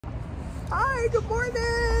Hi, good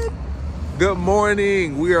morning. Good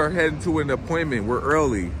morning. We are heading to an appointment. We're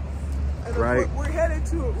early, right? We're headed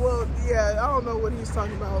to, well, yeah, I don't know what he's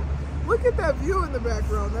talking about. Look at that view in the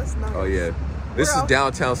background. That's nice. Oh, yeah. This is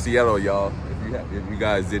downtown Seattle, y'all. If you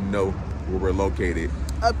guys didn't know where we're located.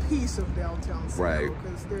 A piece of downtown Seattle. Right.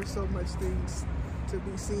 Because there's so much things to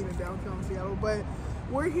be seen in downtown Seattle. But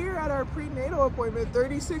we're here at our prenatal appointment,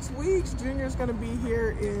 36 weeks. Junior's going to be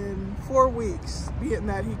here in 4 weeks, being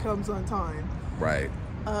that he comes on time. Right.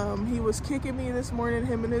 He was kicking me this morning.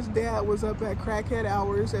 Him and his dad was up at crackhead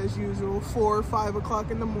hours as usual, 4 or 5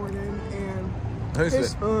 o'clock in the morning, and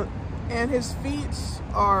his feet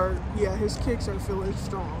are, his kicks are feeling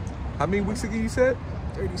strong. How many weeks ago you said?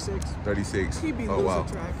 36. 36. He be losing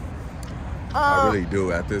track. I really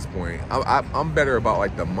do at this point. I'm better about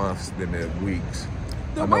like the months than the weeks.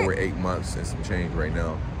 I know we're 8 months and some change right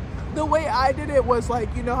now. The way I did it was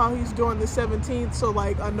like, you know how he's doing the 17th, so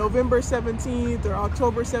like on November 17th or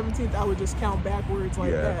October 17th, I would just count backwards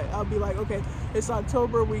like that. I'll be like, okay, it's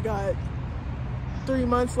October, we got 3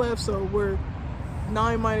 months left, so we're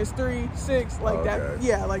 9 minus 3, 6, like that.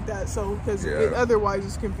 Yeah, like that. So, because otherwise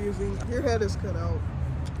it's confusing. Your head is cut out.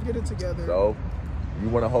 Get it together. So, you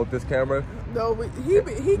want to hold this camera? No, but he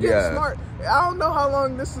gets smart. I don't know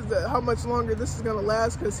how much longer this is gonna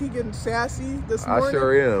last because he getting sassy this morning. I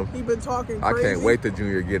sure am. He been talking crazy. I can't wait till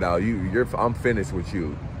Junior get out. I'm finished with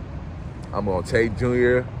you. I'm gonna take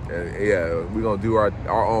Junior, and we're gonna do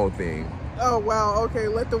our own thing. Oh wow, okay.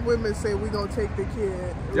 Let the women say we're gonna take the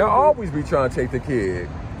kid. Y'all always be trying to take the kid.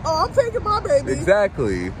 Oh, I'm taking my baby.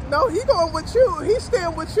 Exactly. No, he going with you. He's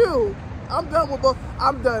staying with you. I'm done with both.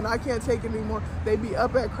 I'm done. I can't take it anymore. They be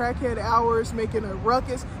up at crackhead hours making a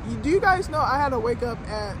ruckus. Do you guys know I had to wake up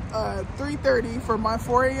at 3:30 for my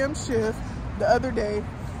 4 a.m. shift the other day,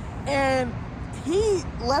 and he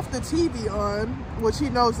left the TV on, which he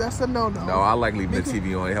knows that's a no-no. No, I like leaving the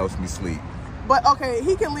TV on. It helps me sleep. But okay,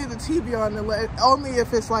 he can leave the TV on only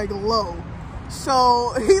if it's like low.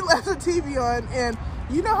 So he left the TV on, and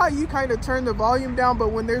you know how you kind of turn the volume down,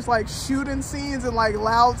 but when there's like shooting scenes and like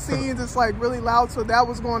loud scenes, it's like really loud. So that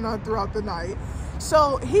was going on throughout the night.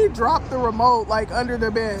 So he dropped the remote like under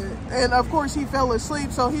the bed. And of course he fell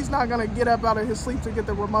asleep, so he's not gonna get up out of his sleep to get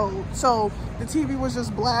the remote. So the TV was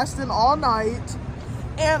just blasting all night.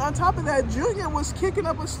 And on top of that, Junior was kicking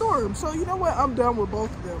up a storm. So you know what? I'm done with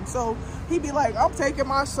both of them. So he'd be like, I'm taking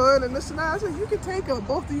my son and this and that. I said, you can take him.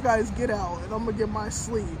 Both of you guys get out and I'm gonna get my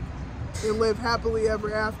sleep and live happily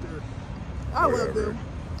ever after. I love them.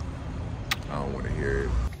 I don't want to hear it.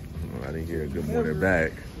 I didn't hear a good morning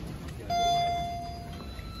back.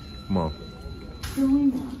 Come on.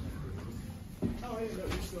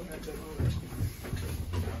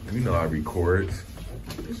 You know I record.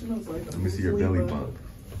 Let me see your belly bump.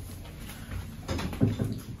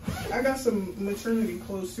 I got some maternity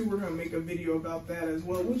clothes too. We're gonna make a video about that as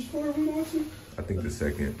well. Which floor are we going to? I think the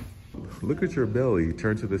second. Look at your belly.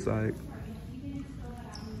 Turn to the side.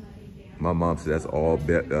 My mom said that's all,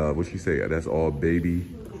 what she say? That's all baby.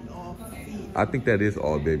 I think that is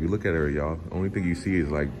all baby. Look at her, y'all. Only thing you see is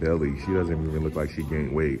like belly. She doesn't even look like she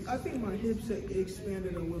gained weight. I think my hips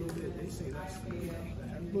expanded a little bit. They say that's,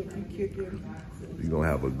 look, he kicking. You gonna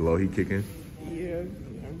have a glow, he kicking? Yeah,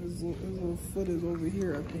 his little foot is over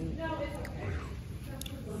here, I think.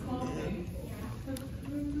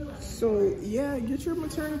 So yeah, get your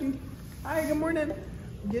maternity. Hi, good morning.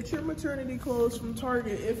 Get your maternity clothes from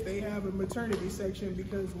Target if they have a maternity section,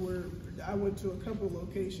 because I went to a couple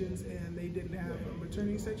locations and they didn't have a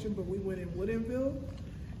maternity section, but we went in Woodinville.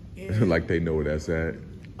 And like they know where that's at?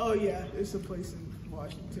 Oh yeah, it's a place in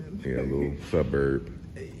Washington. Yeah, a little suburb.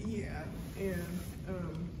 Yeah, and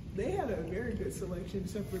they had a very good selection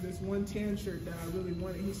except for this one tan shirt that I really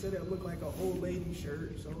wanted. He said it looked like an old lady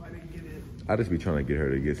shirt, so I didn't get it. I just be trying to get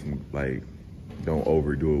her to get some, like, don't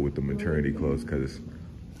overdo it with the maternity clothes, because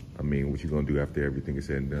I mean, what you gonna do after everything is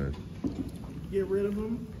said and done? Get rid of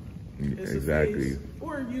them. Exactly.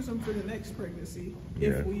 Or use them for the next pregnancy,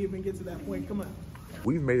 if we even get to that point. Come on.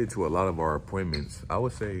 We've made it to a lot of our appointments. I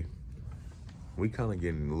would say we kind of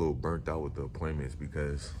getting a little burnt out with the appointments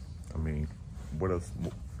because, I mean, what else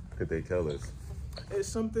could they tell us? It's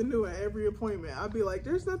something new at every appointment. I'd be like,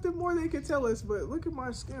 there's nothing more they could tell us, but look at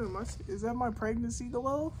my skin. Is that my pregnancy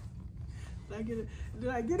glow? Did I get it? Did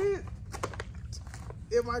I get it?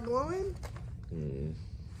 Am I glowing?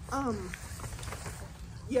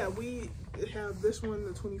 Yeah, we have this one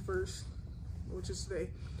the 21st, which is today.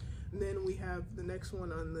 And then we have the next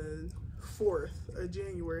one on the 4th of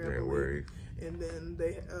January. And then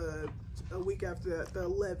a week after that, the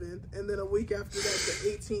 11th. And then a week after that, the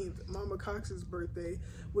 18th, Mama Cox's birthday,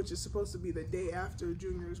 which is supposed to be the day after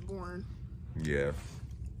Junior is born. Yeah.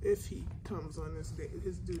 If he comes on his due date.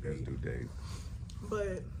 His due date.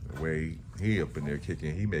 But the way he up in there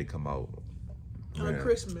kicking, he may come out on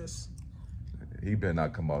Christmas. He better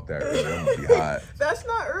not come out that early. I'm gonna be hot. That's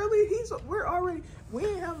not early. We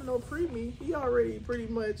ain't having no preemie. He already pretty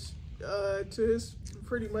much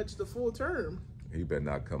the full term. He better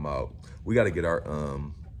not come out. We got to get our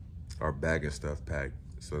bag and stuff packed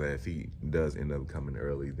so that if he does end up coming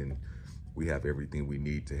early, then we have everything we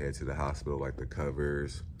need to head to the hospital, like the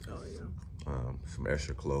covers. Oh yeah. Some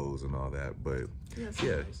extra clothes and all that. But yeah,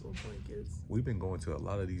 nice little blankets. We've been going to a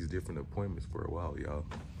lot of these different appointments for a while, y'all.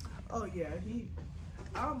 Oh yeah,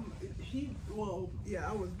 I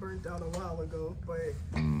was burnt out a while ago, but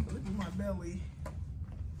look at my belly.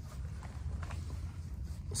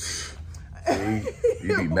 See,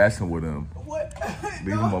 you be messing with him. What?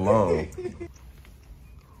 Leave him alone.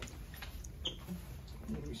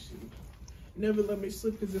 Let me see. Never let me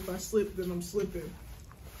slip, because if I slip, then I'm slipping.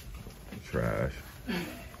 Trash.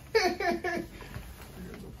 Here's a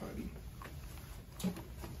potty.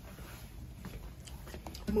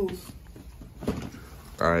 Move.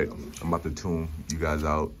 All right, I'm about to tune you guys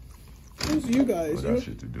out. Who's you guys? I got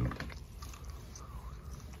shit to do.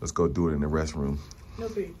 Let's go do it in the restroom. No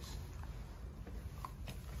thanks.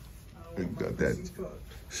 Got that.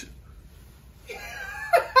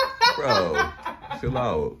 Bro, chill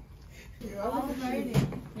out. Alrighty.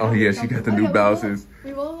 Oh yeah, she got the new balances.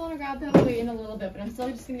 We will want to grab them and wait in a little bit, but I'm still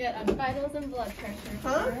just gonna get vitals and blood pressure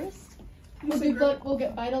first. We'll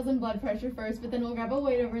get vitals and blood pressure first, but then we'll grab a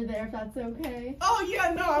weight over there if that's okay. Oh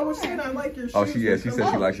yeah, no, I was saying I like your shoes. Oh, she said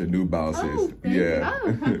she likes your new balances. Yeah.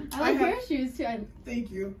 I like your shoes too. Thank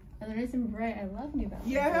you. And they're nice and bright. I love New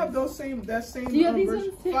Balances. Yeah, I have that same. Do you have these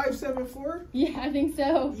ones too? 574. Yeah, I think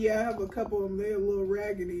so. Yeah, I have a couple of them. They're a little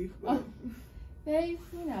raggedy, but they're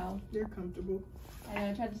comfortable. I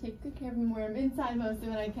know, I try to take good care of them, wear them inside most of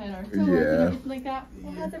when I can, or to work and everything like that.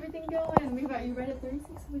 Well, how's everything going? We got you right at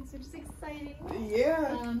 36 weeks, which is exciting.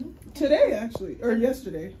 Yeah. Today, actually, or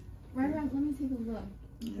yesterday. Right around, let me take a look.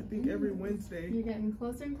 I think every Wednesday. You're getting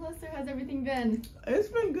closer and closer. How's everything been? It's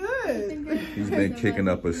been good. He's been kicking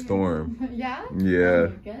up a storm. Yeah? Yeah. Oh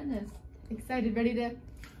my goodness. Excited, ready to...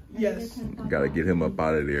 Yes. Gotta get him up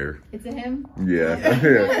out of there. It's a him? Yeah.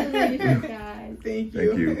 Congratulations, guys. Thank you.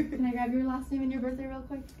 Thank you. Can I grab your last name and your birthday real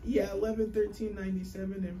quick? Yeah, 11/13/97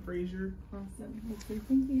 in Fraser. Awesome. Let's see.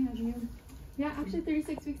 Thank you, have you. Yeah, actually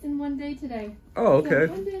 36 weeks in one day today. Oh, okay.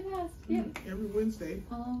 So one day passed. Yep. Every Wednesday.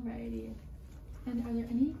 Alrighty. And are there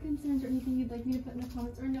any concerns or anything you'd like me to put in the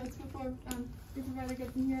comments or notes before your provider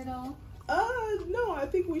gets in here at all? No, I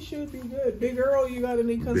think we should be good. Big Earl, you got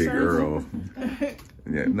any concerns? Big Earl.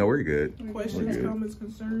 Yeah, no, we're good. Questions, comments,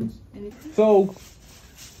 concerns? So,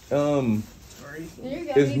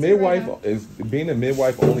 is being a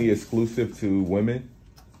midwife only exclusive to women?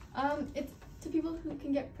 It's to people who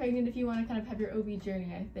can get pregnant if you want to kind of have your OB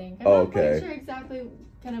journey, I think. I'm not quite sure exactly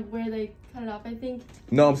kind of where they cut it off, I think.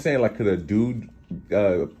 No, I'm saying, like, could a dude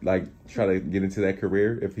like try to get into that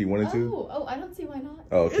career if he wanted to? Oh, I don't see why not.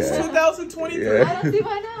 Okay. It's 2023. Yeah. I don't see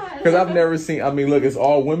why not. Because I've never seen, I mean, look, it's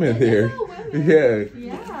all women there. It's all women. Yeah.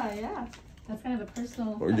 That's kind of a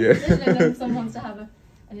personal decision. I know if someone wants to have an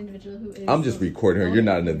individual who is... I'm just recording her. You're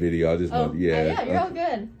not in the video. I just want, yeah, you're all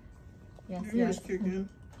good. Yes, He's kicking.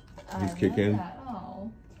 He's kicking?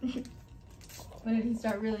 Oh. When did he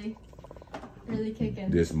start really kicking?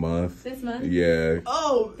 This month. This month? Yeah.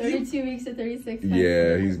 Oh. 32 weeks to 36 months.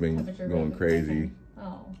 Yeah, he's been going crazy.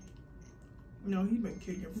 Oh. No, he's been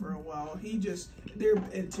kicking for a while. They're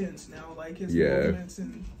intense now. Like his movements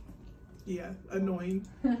and, annoying.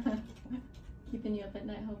 Keeping you up at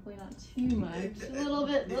night, hopefully not too much. A little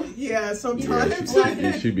bit. Yeah, sometimes.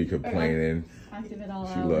 Yeah, she be complaining. Active at all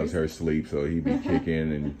She loves her sleep, so he be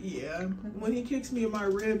kicking and... Yeah. When he kicks me in my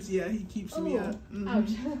ribs, he keeps me up.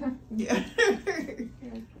 Ouch. Yeah.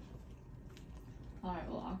 Alright,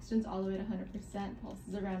 well, oxygen's all the way to 100%. Pulse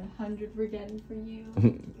is around 100 we're getting for you.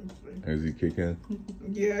 Is he kicking?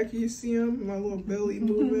 Yeah, can you see him? My little belly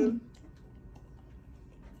moving.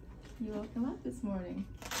 You woke him up this morning.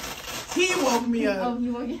 He woke me up. Oh,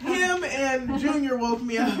 you woke him up. Him and Junior woke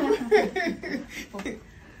me up.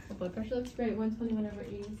 The blood pressure looks great.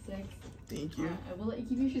 121/86. Thank you. I will let you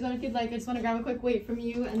keep your shoes on if you'd like. I just want to grab a quick weight from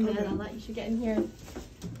you, and then I'll let you get in here.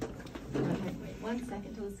 Okay, wait 1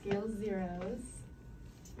 second till the scale zeros.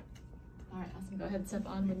 Alright, awesome. Go ahead and step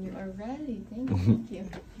on when you are ready. Thank you.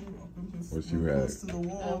 What you had? Close to the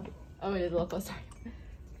wall. Oh, it is a little close. Sorry.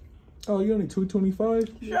 Oh, you only 225?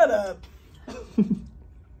 Shut up.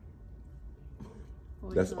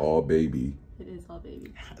 That's all baby. It is all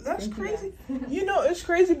baby. That's crazy. You know, it's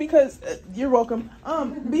crazy because you're welcome.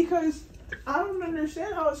 Because I don't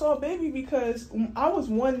understand how it's all baby because I was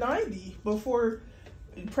 190 before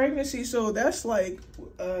pregnancy, so that's like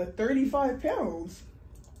 35 pounds.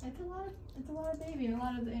 It's a lot of baby and a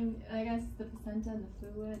lot of, I guess, the placenta and the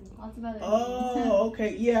fluid and lots of other things. Oh,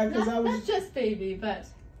 okay. Yeah, because I was... Not just baby, but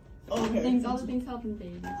all the things helping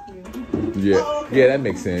baby too. Yeah, Oh, okay. Yeah, that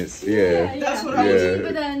makes sense. Yeah. That's what I was...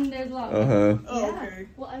 But then there's a lot. Uh-huh. Oh, okay.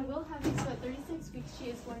 Well, I will have you, so at 36 weeks, she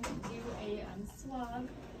is going to do a swab,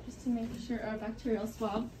 just to make sure, a bacterial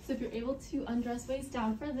swab. So if you're able to undress waist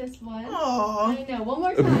down for this one. Aww. I know, one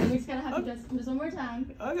more time. We just gotta have you just one more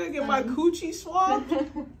time. I gotta get my coochie swab.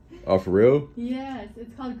 Oh, for real? Yes,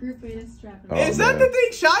 it's called group beta strep. Oh, Is that the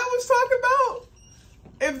thing Shia was talking about?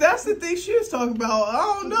 If that's the thing she was talking about,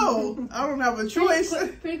 I don't know. I don't have a choice.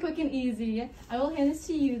 Pretty quick and easy. I will hand this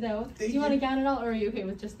to you though. Do you want a gown at all, or are you okay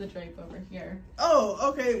with just the drape over here? Oh,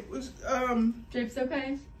 okay. Drape's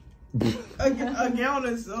okay? A gown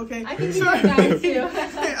is okay. I can do a gown too.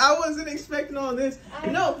 I wasn't expecting all this.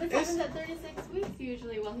 No, this happens at 36 weeks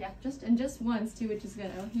usually. Well, yeah, just once too, which is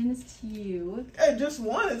good. I'll hand this to you. Just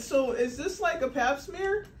once. So is this like a pap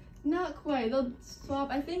smear? Not quite. They'll swab.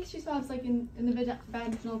 I think she swabs like in the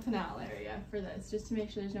vaginal canal area for this, just to make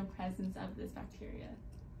sure there's no presence of this bacteria.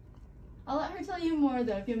 I'll let her tell you more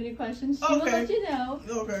though. If you have any questions, she will let you know.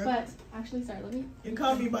 Okay. But actually, sorry. Let me. You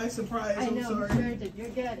caught me by surprise. I I'm know. sorry. Sure did. You're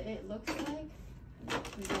good. It looks like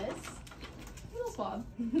this. Little swab.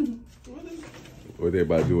 What they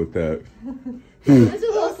about to do with that? This is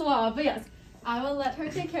a little swab, but yes. I will let her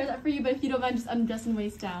take care of that for you, but if you don't mind just undressing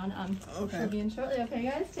waist down, okay. She'll be in shortly. Okay,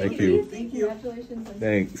 guys? Thank it you. easy. Thank you. Congratulations.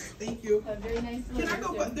 Thanks. Thank you. Have a very nice Can I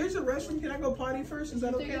go? There's a restroom. Can I go potty first? Is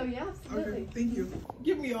that okay? There you go. Yeah, absolutely. Okay. Thank you.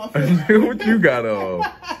 Get me off. What you got on?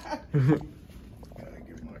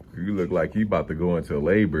 You look like you about to go into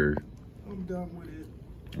labor. I'm done with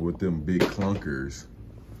it. With them big clunkers.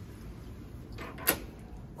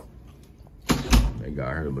 They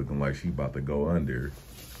got her looking like she about to go under.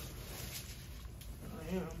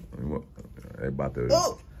 I am. They about to.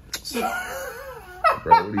 Oh!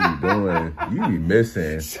 Bro, what are you doing? You be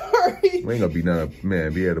missing. Sorry. We ain't gonna be none of,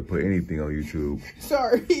 man, be able to put anything on YouTube.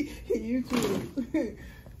 Sorry. YouTube.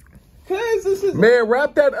 Cause this is... Man,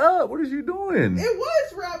 wrap that up. What is you doing? It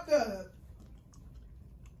was wrapped up.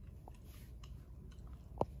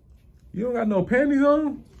 You don't got no panties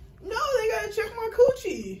on? No, they gotta check my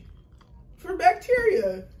coochie for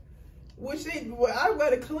bacteria. Which I've got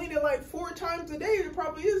to clean it like 4 times a day. There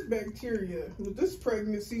probably is bacteria with this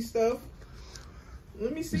pregnancy stuff.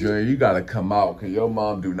 Let me see. Junior, you gotta come out because your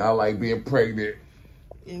mom do not like being pregnant.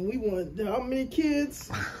 And we want how many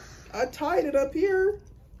kids? I tied it up here.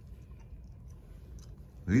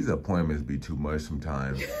 These appointments be too much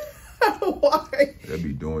sometimes. Why? They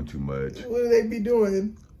be doing too much. What do they be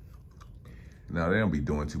doing? No, they don't be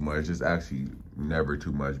doing too much. It's actually never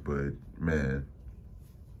too much, but man.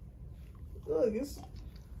 Look, it's...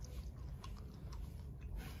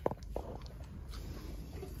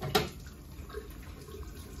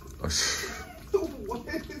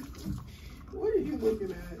 What are you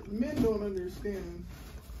looking at? Men don't understand.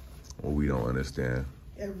 Well, we don't understand.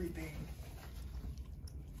 Everything.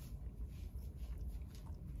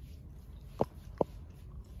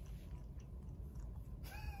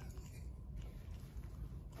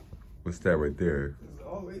 What's that right there?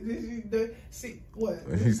 See, what?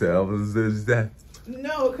 He said, is that?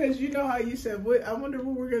 No, because you know how you said, I wonder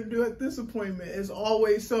what we're going to do at this appointment. It's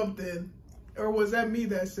always something. Or was that me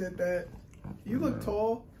that said that? You look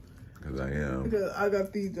tall. Because I am. Because I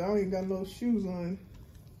got these, I ain't got no shoes on.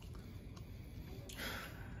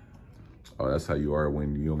 Oh, that's how you are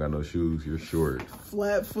when you don't got no shoes? You're short.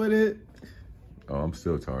 Flat-footed. Oh, I'm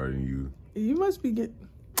still taller than you. You must be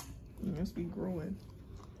growing.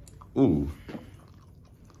 Ooh.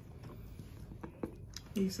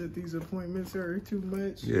 He said these appointments are too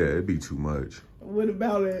much. Yeah, it'd be too much. What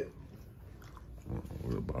about it?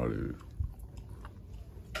 What about it?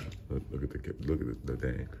 Look at the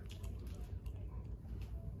thing.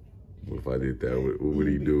 What if I did that? What would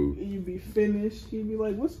he do? You'd be finished. He'd be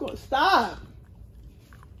like, "What's going? Stop!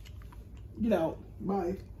 Get out!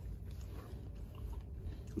 Bye."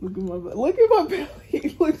 Look at my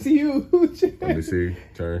belly. Look huge. Let me see.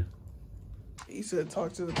 Turn. He said,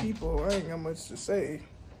 "Talk to the people." I ain't got much to say.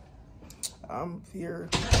 I'm here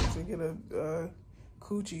to get a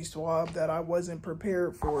coochie swab that I wasn't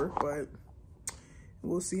prepared for, but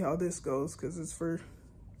we'll see how this goes because it's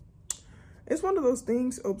one of those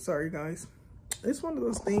things. Oh, sorry guys. It's one of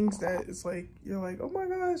those things that it's like, you're like, oh my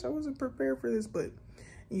gosh, I wasn't prepared for this, but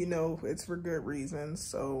you know, it's for good reasons.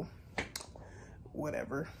 So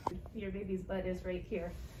whatever. Your baby's butt is right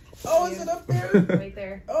here. Oh, is it up there? Right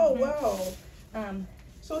there. Oh, wow. Um,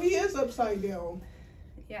 So he is upside down.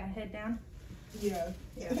 yeah, head down. Yeah.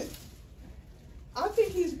 Yeah. I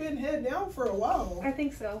think he's been head down for a while. I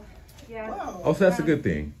think so. Yeah. Wow. Oh, so that's a good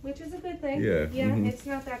thing. Which is a good thing. Yeah. Yeah, Mhm. it's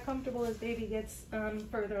not that comfortable as baby gets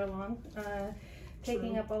further along.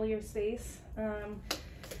 Taking up all your space.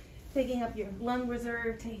 Taking up your lung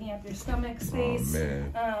reserve, taking up your stomach space. Oh,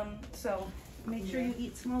 man. So make sure you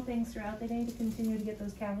eat small things throughout the day to continue to get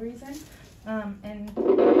those calories in. And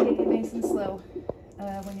take it nice and slow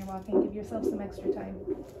when you're walking. Give yourself some extra time.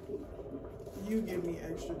 You give me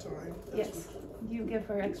extra time. Yes, you give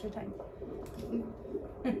her extra time.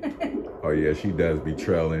 Oh yeah, she does be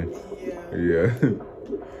trailing. Yeah. Yeah.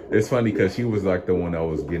 It's funny because she was like the one that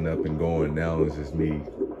was getting up and going. Now it's just me.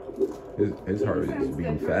 His heart is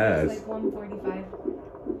beating fast. Like 145.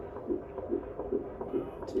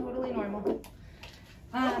 Totally normal.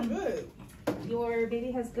 Oh, good. Your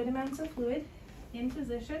baby has good amounts of fluid in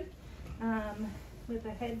position with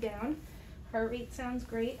the head down. Heart rate sounds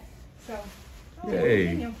great. So, Yay.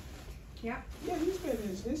 continue. Yeah. Yeah,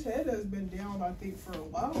 his head has been down, I think, for a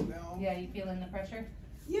while now. Yeah, you feeling the pressure?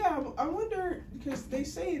 Yeah, I wonder, because they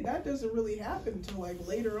say that doesn't really happen until like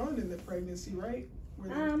later on in the pregnancy, right?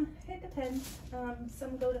 It depends.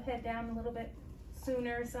 Some go to head down a little bit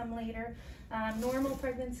sooner, some later. Normal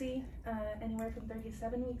pregnancy, anywhere from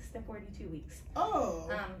 37 weeks to 42 weeks. Oh.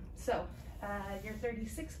 So, you're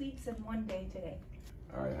 36 weeks and 1 day today.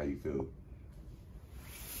 All right, how you feel?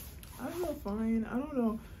 I feel fine. I don't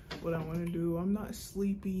know what I want to do. I'm not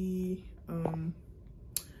sleepy.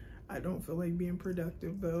 I don't feel like being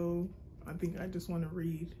productive though. I think I just want to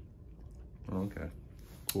read. Okay,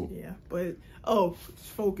 cool. Yeah, but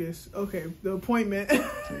focus. Okay, the appointment.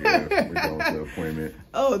 Yeah, we're going to the appointment.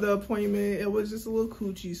 Oh, the appointment. It was just a little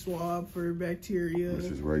coochie swab for bacteria. Which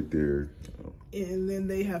is right there. And then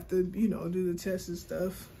they have to, do the tests and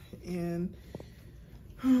stuff. And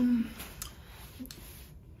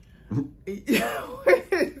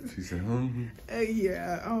She said,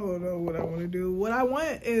 yeah, I don't know what I want to do. What I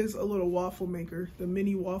want is a little waffle maker, the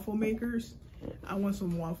mini waffle makers. I want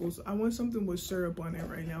some waffles. I want something with syrup on it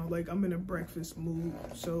right now. Like, I'm in a breakfast mood,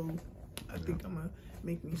 so I think I'm gonna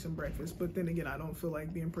make me some breakfast. But then again, I don't feel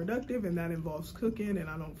like being productive, and that involves cooking, and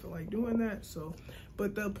I don't feel like doing that. So,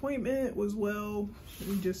 but the appointment was well.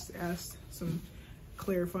 We just asked some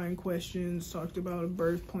clarifying questions, talked about a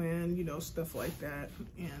birth plan, stuff like that.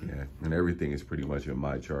 And yeah, and everything is pretty much in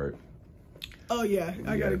my chart. oh yeah,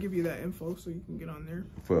 I gotta give you that info so you can get on there.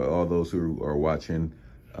 For all those who are watching,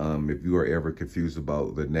 if you are ever confused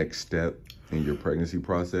about the next step in your pregnancy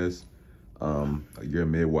process, your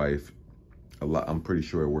midwife, I'm pretty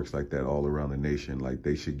sure it works like that all around the nation. Like,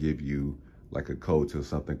 they should give you like a code to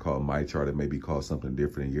something called My Chart. It may be called something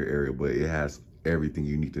different in your area, but it has everything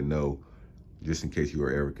you need to know just in case you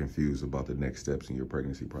are ever confused about the next steps in your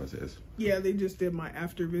pregnancy process. Yeah, they just did my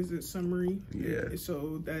after visit summary. Yeah.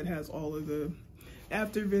 So that has all of the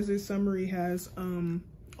after visit summary, has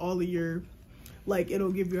all of your, like,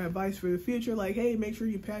 it'll give you advice for the future, like, hey, make sure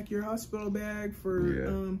you pack your hospital bag for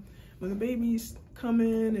when the baby's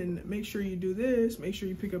coming, and make sure you do this, make sure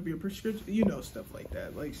you pick up your prescription, stuff like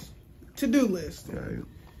that, like to-do list. Right.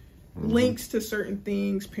 Links to certain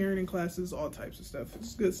things, parenting classes, all types of stuff.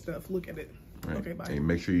 It's good stuff. Look at it. Right. Okay, bye. And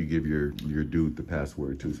make sure you give your dude the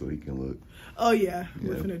password too so he can look. Oh yeah,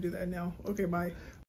 we're gonna do that now. Okay, bye.